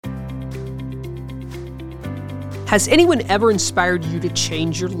Has anyone ever inspired you to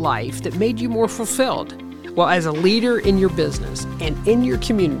change your life that made you more fulfilled? Well, as a leader in your business and in your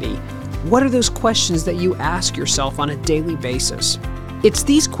community, what are those questions that you ask yourself on a daily basis? It's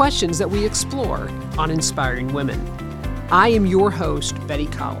these questions that we explore on Inspiring Women. I am your host, Betty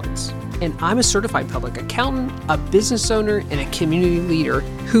Collins, and I'm a certified public accountant, a business owner, and a community leader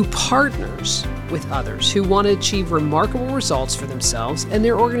who partners with others who want to achieve remarkable results for themselves and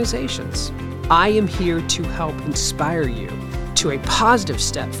their organizations. I am here to help inspire you to a positive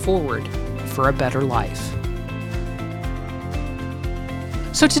step forward for a better life.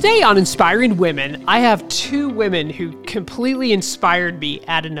 So today on Inspiring Women, I have two women who completely inspired me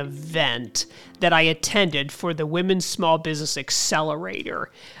at an event that I attended for the Women's Small Business Accelerator.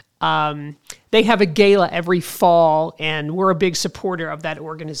 They have a gala every fall, and we're a big supporter of that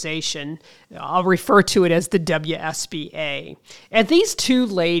organization. I'll refer to it as the WSBA. And these two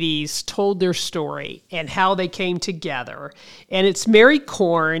ladies told their story and how they came together. And it's Mary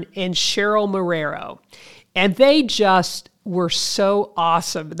Korn and Cheryl Marrero. And they just were so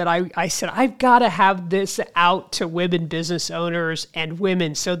awesome that I said, I've got to have this out to women business owners and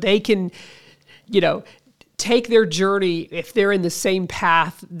women so they can, take their journey, if they're in the same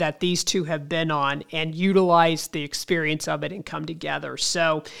path that these two have been on, and utilize the experience of it and come together.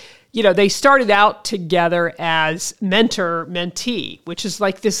 So, they started out together as mentor-mentee, which is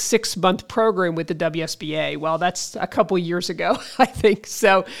like this 6-month program with the WSBA. Well, that's a couple years ago, I think.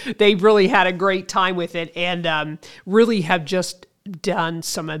 So they really had a great time with it and really have just done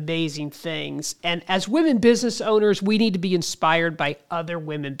some amazing things. And as women business owners, we need to be inspired by other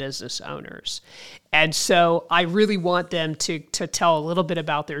women business owners. And so I really want them to tell a little bit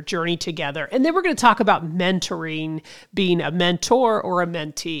about their journey together. And then we're going to talk about mentoring, being a mentor or a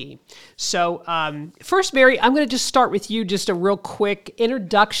mentee. So first, Mary, I'm going to just start with you, just a real quick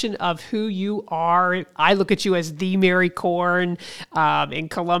introduction of who you are. I look at you as the Mary Korn in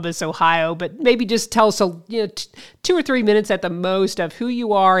Columbus, Ohio, but maybe just tell us 2 or 3 minutes at the most of who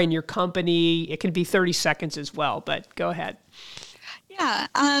you are and your company. It can be 30 seconds as well, but go ahead. Yeah.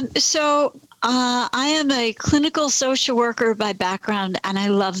 I am a clinical social worker by background, and I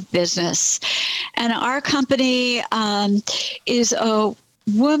love business. And our company is a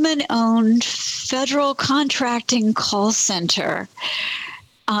woman-owned federal contracting call center.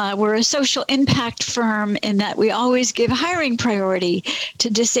 We're a social impact firm in that we always give hiring priority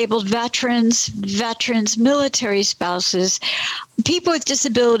to disabled veterans, military spouses, people with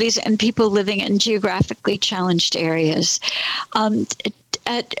disabilities, and people living in geographically challenged areas.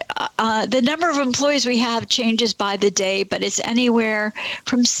 The number of employees we have changes by the day, but it's anywhere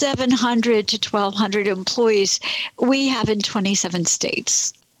from 700 to 1,200 employees we have in 27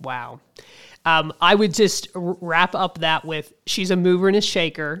 states. Wow. I would just wrap up that with, she's a mover and a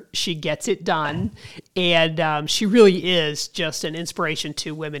shaker. She gets it done. And she really is just an inspiration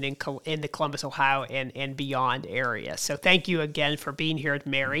to women in the Columbus, Ohio and beyond area. So thank you again for being here,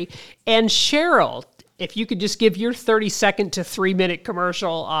 Mary. And Cheryl, if you could just give your 30-second to 3-minute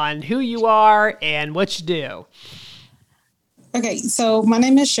commercial on who you are and what you do. Okay, so my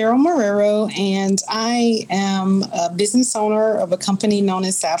name is Cheryl Marrero, and I am a business owner of a company known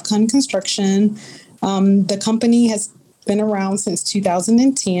as Savcon Construction. The company has been around since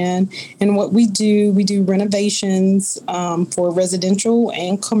 2010, and what we do renovations for residential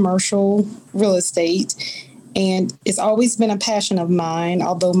and commercial real estate. And it's always been a passion of mine,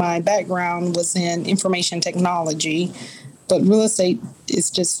 although my background was in information technology, but real estate has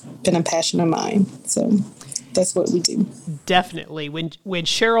just been a passion of mine. So that's what we do. Definitely. When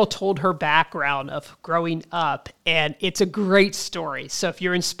Cheryl told her background of growing up, and it's a great story. So if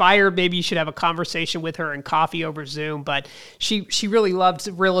you're inspired, maybe you should have a conversation with her and coffee over Zoom. But she really loved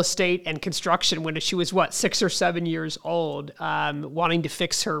real estate and construction when she was, 6 or 7 years old, wanting to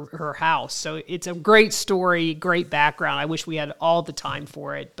fix her house. So it's a great story, great background. I wish we had all the time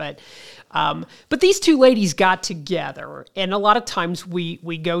for it. But these two ladies got together, and a lot of times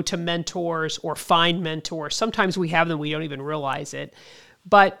we go to mentors or find mentors. Sometimes we have them, we don't even realize it.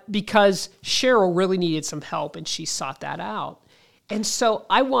 But because Cheryl really needed some help and she sought that out. And so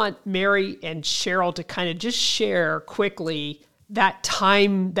I want Mary and Cheryl to kind of just share quickly that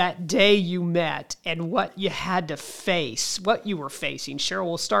time, that day you met and what you had to face, what you were facing. Cheryl,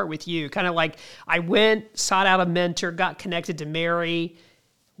 we'll start with you. Kind of like, I went, sought out a mentor, got connected to Mary.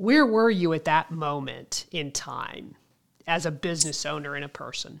 Where were you at that moment in time as a business owner and a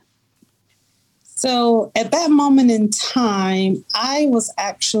person? So at that moment in time, I was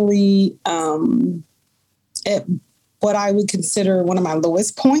actually at what I would consider one of my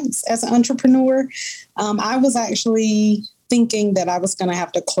lowest points as an entrepreneur. I was actually thinking that I was going to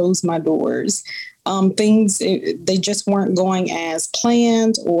have to close my doors. They just weren't going as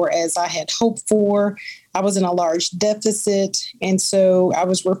planned or as I had hoped for. I was in a large deficit. And so I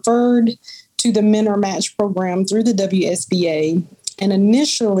was referred to the Mentor Match program through the WSBA. And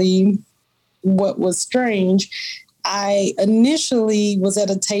initially, what was strange, I initially was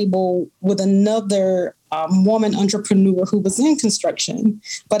at a table with another woman entrepreneur who was in construction.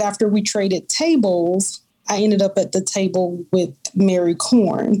 But after we traded tables, I ended up at the table with Mary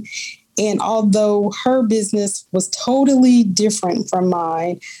Korn. And although her business was totally different from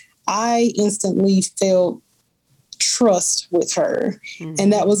mine, I instantly felt trust with her. Mm-hmm.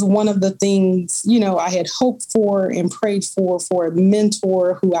 And that was one of the things, I had hoped for and prayed for a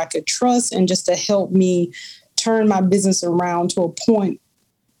mentor who I could trust and just to help me turn my business around to a point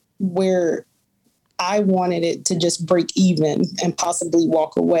where I wanted it to just break even and possibly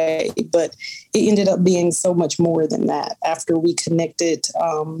walk away. But it ended up being so much more than that after we connected,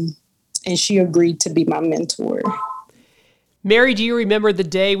 and she agreed to be my mentor. Mary, do you remember the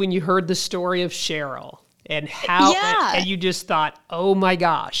day when you heard the story of Cheryl and how, and you just thought, oh my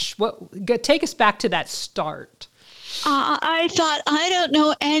gosh, take us back to that start. I thought, I don't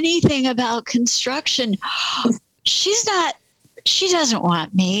know anything about construction. She doesn't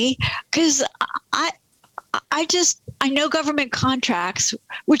want me because I know government contracts,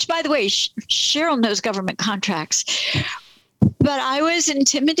 which by the way, Cheryl knows government contracts, but I was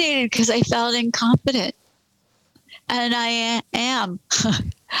intimidated because I felt incompetent. And I am.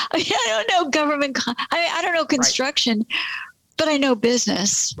 I don't know government. I don't know construction, but I know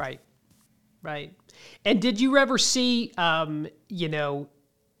business. Right. And did you ever see, when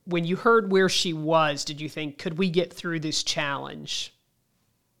you heard where she was, did you think, could we get through this challenge?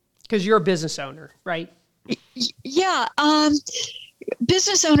 Because you're a business owner, right? Yeah.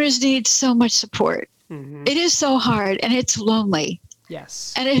 Business owners need so much support. Mm-hmm. It is so hard and it's lonely.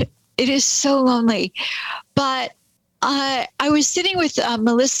 Yes. And it is so lonely. But I was sitting with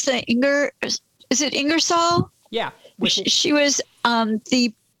Melissa is it Ingersoll? Yeah. She was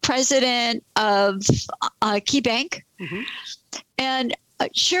the president of KeyBank. Mm-hmm. And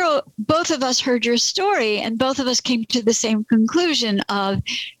Cheryl, both of us heard your story and both of us came to the same conclusion of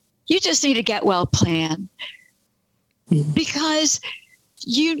you just need a get well plan. Mm-hmm. Because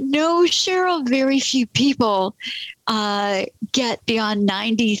Cheryl, very few people get beyond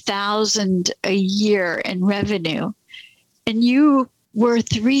 90,000 a year in revenue. And you were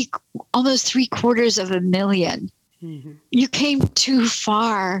almost $750,000. Mm-hmm. You came too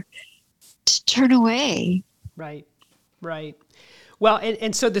far to turn away. Right. Well,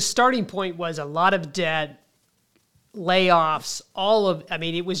 and so the starting point was a lot of debt, layoffs,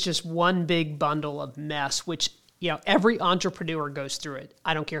 it was just one big bundle of mess, which, every entrepreneur goes through it.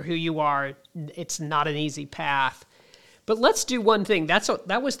 I don't care who you are. It's not an easy path. But let's do one thing.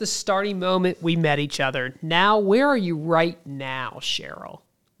 That was the starting moment we met each other. Now, where are you right now, Cheryl?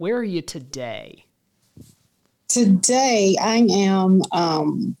 Where are you today? Today, I am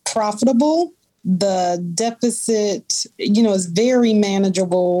profitable. The deficit, is very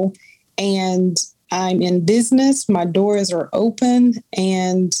manageable. And I'm in business. My doors are open.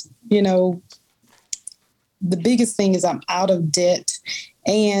 And, the biggest thing is I'm out of debt.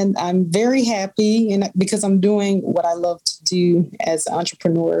 And I'm very happy because I'm doing what I love to do as an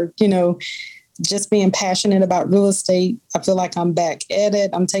entrepreneur, just being passionate about real estate. I feel like I'm back at it.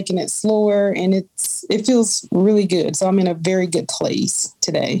 I'm taking it slower and it feels really good. So I'm in a very good place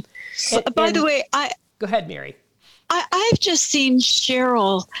today. By the way, go ahead, Mary. I've just seen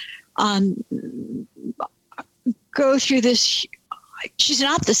Cheryl go through this. She's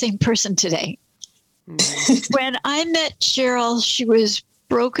not the same person today. Mm-hmm. When I met Cheryl, she was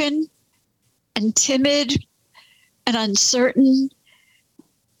broken and timid and uncertain.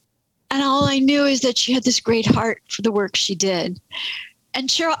 And all I knew is that she had this great heart for the work she did. And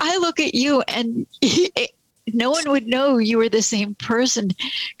Cheryl, I look at you and no one would know you were the same person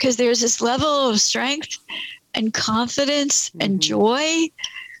because there's this level of strength and confidence and joy.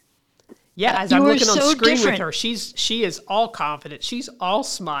 Yeah, as I'm looking on screen with her, she is all confident. She's all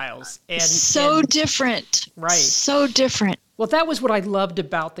smiles. And different. Right. So different. Well, that was what I loved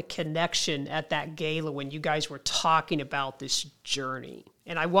about the connection at that gala when you guys were talking about this journey.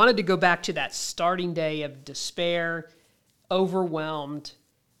 And I wanted to go back to that starting day of despair, overwhelmed.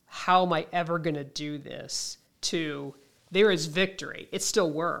 How am I ever going to do this? To there is victory. It's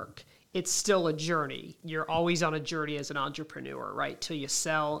still work. It's still a journey. You're always on a journey as an entrepreneur, right? Till you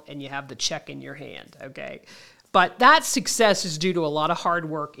sell and you have the check in your hand, okay? But that success is due to a lot of hard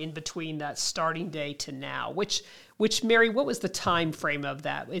work in between that starting day to now, which Mary, what was the time frame of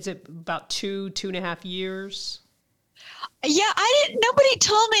that? Is it about 2.5 years? Yeah, I didn't. Nobody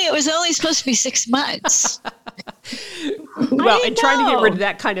told me it was only supposed to be 6 months. Well, and trying to get rid know. of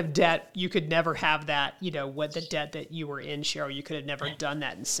that kind of debt, you could never have that, what the debt that you were in, Cheryl, you could have never done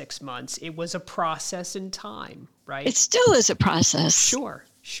that in 6 months. It was a process in time, right? It still is a process. Sure,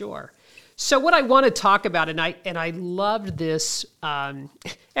 sure. So what I want to talk about, and I loved this, and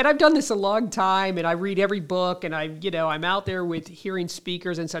I've done this a long time, and I read every book, and I'm out there with hearing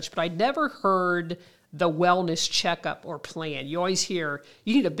speakers and such, but I never heard the wellness checkup or plan. You always hear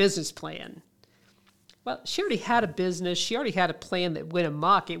you need a business plan. Well, she already had a business. She already had a plan that went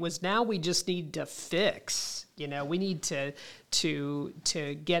amok. It was now we just need to fix. We need to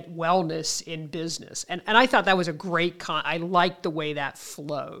get wellness in business. And I thought that was a great I liked the way that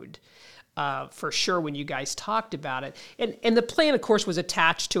flowed. For sure when you guys talked about it. And the plan, of course, was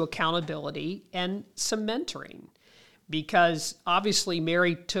attached to accountability and some mentoring. Because obviously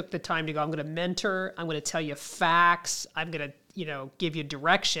Mary took the time to go, I'm going to mentor, I'm going to tell you facts, I'm going to, give you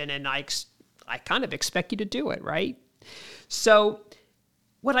direction, and I kind of expect you to do it, right? So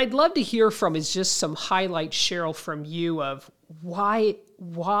what I'd love to hear from is just some highlights, Cheryl, from you of why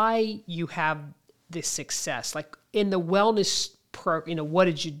you have this success. Like in the wellness what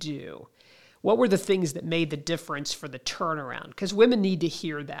did you do? What were the things that made the difference for the turnaround? Because women need to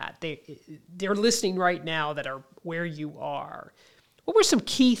hear that. They're listening right now that are where you are. What were some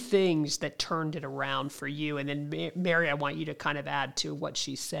key things that turned it around for you? And then, Mary, I want you to kind of add to what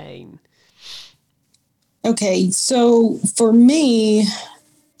she's saying. Okay, so for me,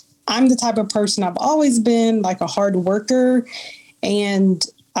 I'm the type of person, I've always been like a hard worker, and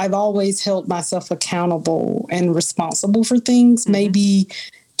I've always held myself accountable and responsible for things, maybe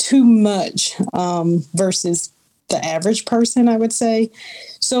too much versus the average person, I would say.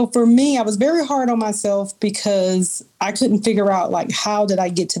 So for me, I was very hard on myself because I couldn't figure out, like, how did I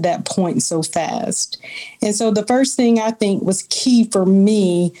get to that point so fast? And so the first thing I think was key for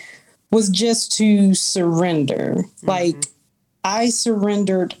me was just to surrender. Like, I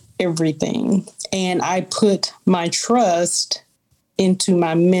surrendered everything, and I put my trust into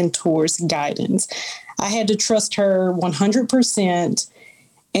my mentor's guidance. I had to trust her 100%.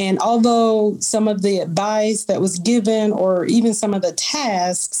 And although some of the advice that was given, or even some of the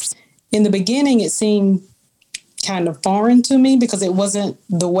tasks in the beginning, it seemed kind of foreign to me because it wasn't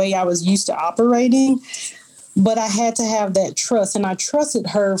the way I was used to operating. But I had to have that trust, and I trusted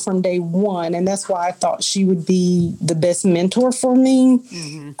her from day one. And that's why I thought she would be the best mentor for me.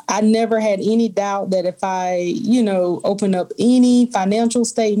 I never had any doubt that if I, opened up any financial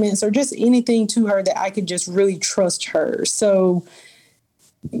statements or just anything to her, that I could just really trust her. So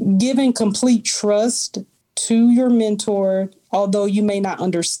giving complete trust to your mentor, although you may not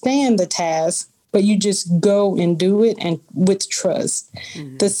understand the task, but you just go and do it, and with trust.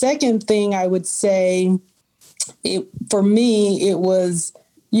 The second thing I would say, for me, it was,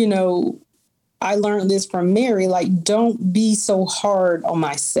 I learned this from Mary, like, don't be so hard on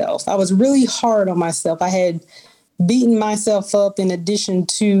myself. I was really hard on myself. I had beaten myself up in addition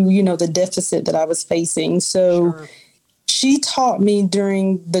to, the deficit that I was facing. So she taught me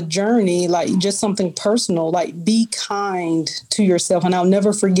during the journey, like, just something personal, like, be kind to yourself. And I'll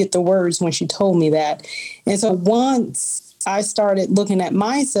never forget the words when she told me that. And so once I started looking at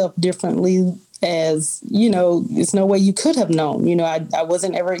myself differently, as, there's no way you could have known, I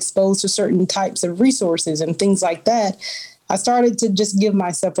wasn't ever exposed to certain types of resources and things like that. I started to just give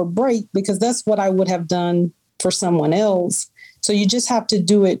myself a break, because that's what I would have done for someone else. So you just have to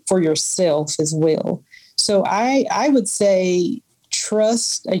do it for yourself as well. So I would say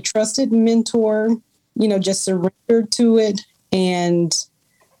trust a trusted mentor, just surrender to it, and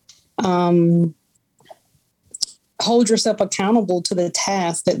hold yourself accountable to the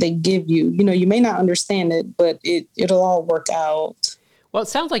task that they give you. You may not understand it, but it'll all work out. Well, it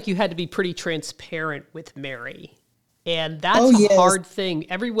sounds like you had to be pretty transparent with Mary. And that's a hard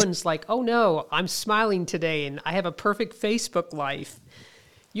thing. Everyone's like, oh no, I'm smiling today and I have a perfect Facebook life.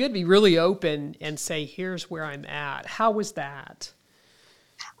 You had to be really open and say, here's where I'm at. How was that?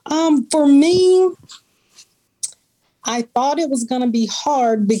 For me, I thought it was going to be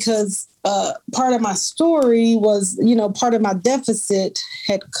hard because part of my story was, part of my deficit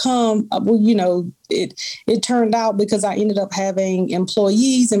had come, it turned out because I ended up having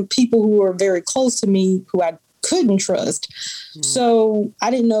employees and people who were very close to me who I couldn't trust. So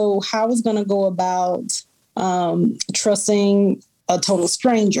I didn't know how I was going to go about trusting a total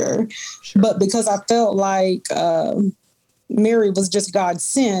stranger. But because I felt like Mary was just God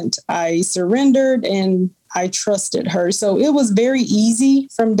sent, I surrendered and I trusted her. So it was very easy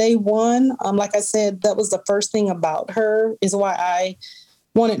from day one. Like I said, that was the first thing about her, is why I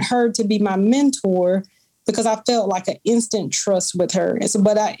wanted her to be my mentor, because I felt like an instant trust with her. And so,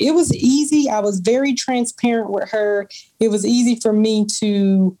 it was easy. I was very transparent with her. It was easy for me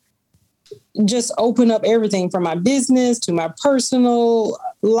to just open up everything from my business to my personal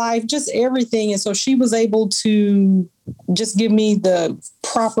life, just everything. And so she was able to just give me the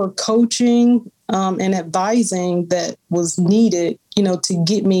proper coaching and advising that was needed, to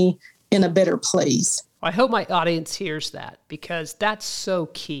get me in a better place. I hope my audience hears that, because that's so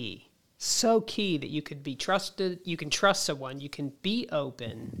key. So key that you could be trusted, you can trust someone, you can be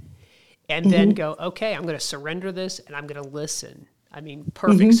open, and then go, okay, I'm going to surrender this and I'm going to listen. I mean,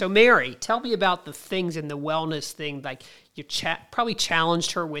 perfect. So Mary, tell me about the things in the wellness thing. Like you probably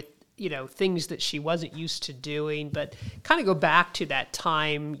challenged her with, things that she wasn't used to doing, but kind of go back to that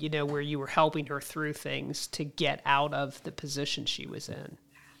time, where you were helping her through things to get out of the position she was in.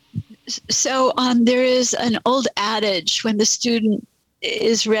 So there is an old adage, when the student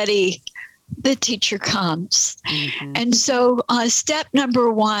is ready, the teacher comes. And so step number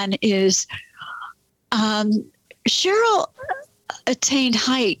one is Cheryl attained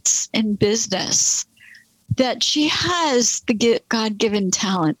heights in business that she has the God-given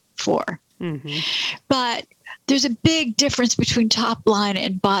talent for. But there's a big difference between top line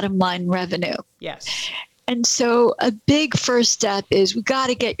and bottom line revenue. Yes. And so a big first step is we got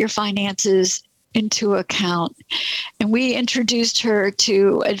to get your finances into account. And we introduced her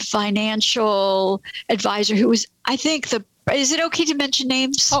to a financial advisor who was, I think, is it okay to mention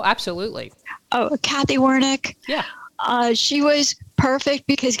names? Oh, absolutely. Oh, Kathy Wernick. Yeah. She was perfect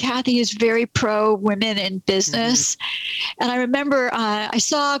because Kathy is very pro women in business. And I remember I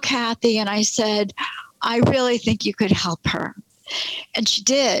saw Kathy and I said, I really think you could help her. And she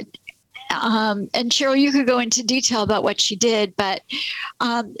did. And Cheryl, you could go into detail about what she did, but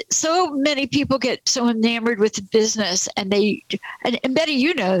so many people get so enamored with the business, and Betty,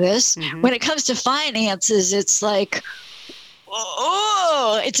 you know this, when it comes to finances, it's like,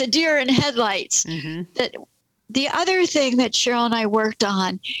 oh, it's a deer in headlights. That the other thing that Cheryl and I worked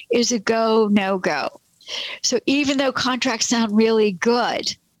on is a go, no go. So even though contracts sound really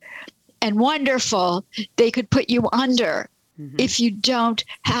good and wonderful, they could put you under if you don't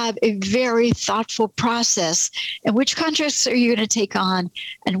have a very thoughtful process. And which contracts are you going to take on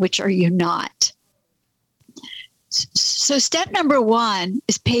and which are you not? So step number one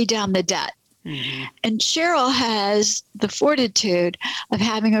is pay down the debt. And Cheryl has the fortitude of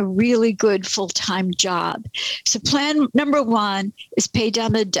having a really good full-time job. So plan number one is pay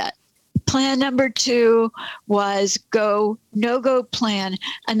down the debt. Plan number two was no-go plan.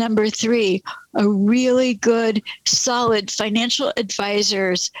 And number three, a really good, solid financial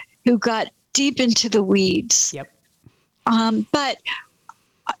advisors who got deep into the weeds. Yep. But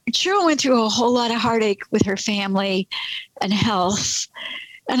Cheryl went through a whole lot of heartache with her family and health.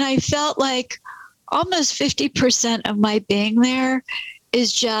 And I felt like almost 50% of my being there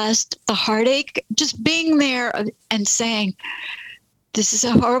is just the heartache, just being there and saying, this is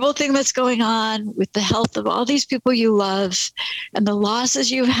a horrible thing that's going on with the health of all these people you love and the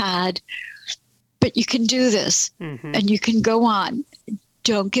losses you've had, but you can do this and you can go on.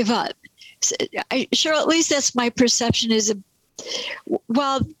 Don't give up. So, Cheryl, at least that's my perception, is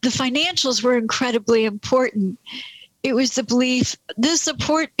while the financials were incredibly important, it was the belief, the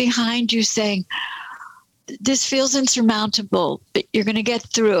support behind you saying, this feels insurmountable, but you're going to get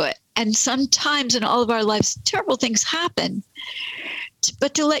through it. And sometimes in all of our lives, terrible things happen.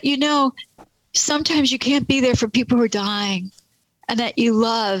 But to let you know, sometimes you can't be there for people who are dying and that you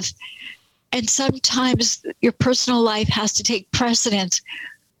love. And sometimes your personal life has to take precedence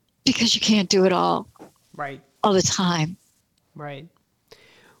because you can't do it all. Right. All the time. Right.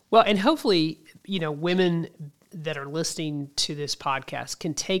 Well, and hopefully, women that are listening to this podcast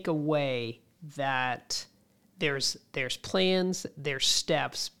can take away that there's plans, there's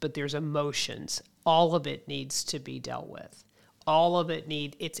steps, but there's emotions. All of it needs to be dealt with. All of it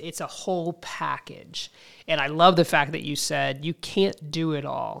it's a whole package. And I love the fact that you said you can't do it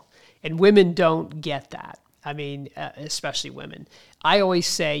all. And women don't get that. I mean, especially women. I always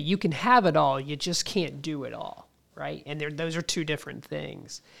say you can have it all, you just can't do it all, right? And those are two different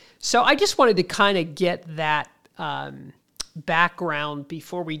things. So I just wanted to kind of get that background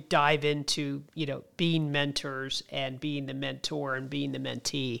before we dive into, being mentors and being the mentor and being the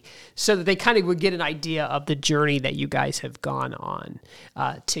mentee, so that they kind of would get an idea of the journey that you guys have gone on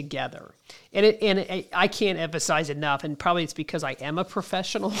together. And I can't emphasize enough, and probably it's because I am a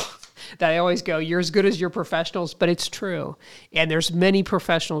professional, that I always go, you're as good as your professionals, but it's true. And there's many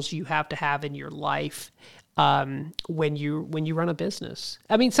professionals you have to have in your life when you run a business.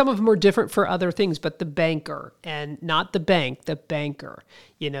 I mean, some of them are different for other things, but the banker, and not the bank, the banker,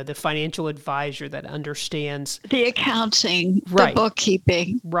 the financial advisor that understands the accounting, right, the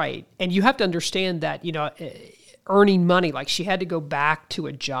bookkeeping. Right. And you have to understand that, earning money, like she had to go back to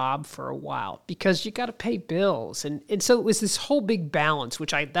a job for a while because you got to pay bills. And so it was this whole big balance,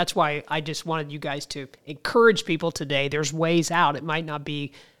 that's why I just wanted you guys to encourage people today. There's ways out. It might not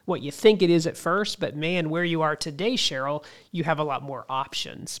be what you think it is at first, but man, where you are today, Cheryl, you have a lot more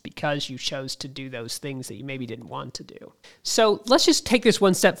options because you chose to do those things that you maybe didn't want to do. So let's just take this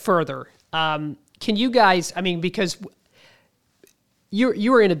one step further. Can you guys, because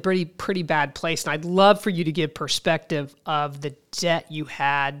you were in a pretty bad place, and I'd love for you to give perspective of the debt you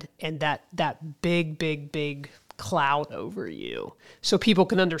had and that big cloud over you, so people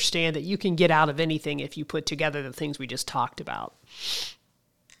can understand that you can get out of anything if you put together the things we just talked about.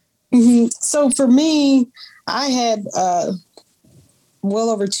 Mm-hmm. So for me, I had well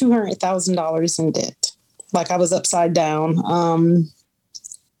over $200,000 in debt. Like I was upside down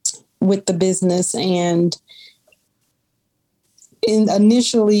with the business, and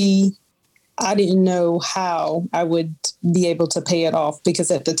initially I didn't know how I would be able to pay it off because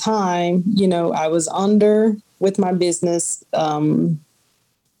at the time, I was under with my business. I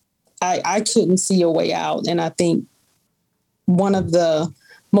couldn't see a way out, and I think one of the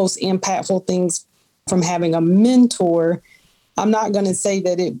most impactful things from having a mentor, I'm not going to say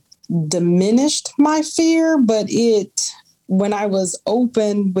that it diminished my fear, but when I was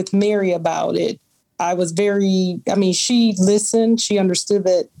open with Mary about it, I was she listened, she understood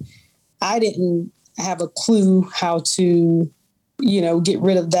that I didn't have a clue how to, get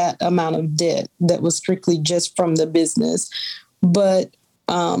rid of that amount of debt that was strictly just from the business. But,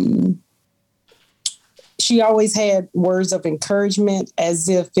 she always had words of encouragement as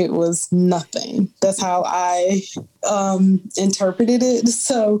if it was nothing. That's how I interpreted it.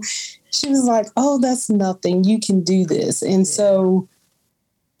 So she was like, oh, that's nothing. You can do this. And so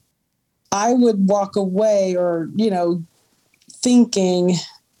I would walk away or, thinking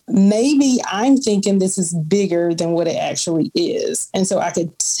maybe I'm thinking this is bigger than what it actually is. And so I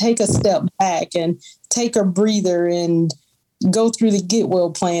could take a step back and take a breather and go through the get well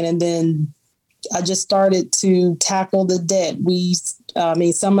plan, and then I just started to tackle the debt.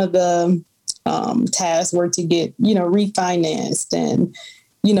 Some of the tasks were to get, refinanced and,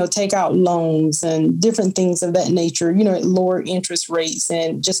 take out loans and different things of that nature, at lower interest rates,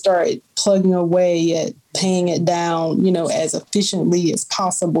 and just started plugging away at paying it down, as efficiently as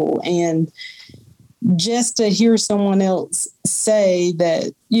possible. And just to hear someone else say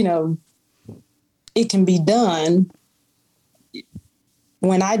that, it can be done,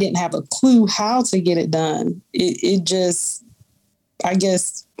 when I didn't have a clue how to get it done, it just, I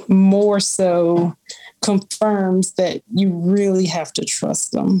guess, more so confirms that you really have to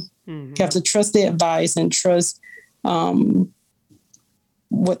trust them. Mm-hmm. You have to trust the advice and trust what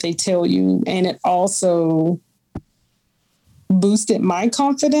they tell you. And it also boosted my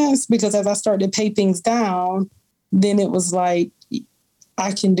confidence because as I started to pay things down, then it was like,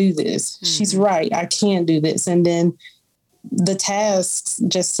 I can do this. Mm-hmm. She's right. I can do this. And then the tasks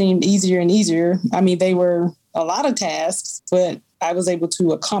just seemed easier and easier. They were a lot of tasks, but I was able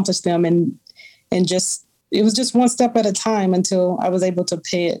to accomplish them and just, it was just one step at a time until I was able to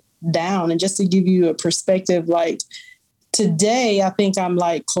pay it down. And just to give you a perspective, like today, I think I'm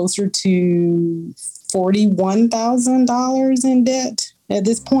like closer to $41,000 in debt at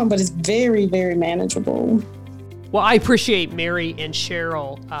this point, but it's very, very manageable. Well, I appreciate Mary and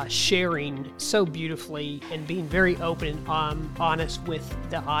Cheryl sharing so beautifully and being very open and honest with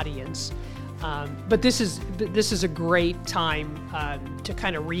the audience. But this is a great time to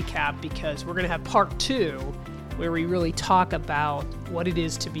kind of recap, because we're going to have part 2 where we really talk about what it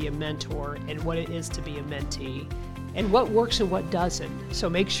is to be a mentor and what it is to be a mentee and what works and what doesn't. So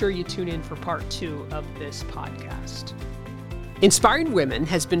make sure you tune in for part 2 of this podcast. Inspiring Women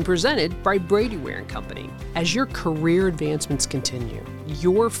has been presented by Brady Ware & Company. As your career advancements continue,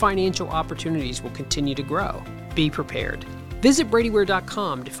 your financial opportunities will continue to grow. Be prepared. Visit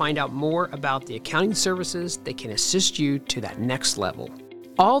bradyware.com to find out more about the accounting services that can assist you to that next level.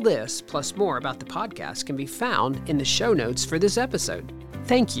 All this, plus more about the podcast, can be found in the show notes for this episode.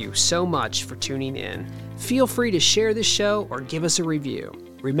 Thank you so much for tuning in. Feel free to share this show or give us a review.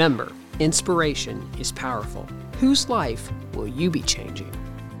 Remember, inspiration is powerful. Whose life will you be changing?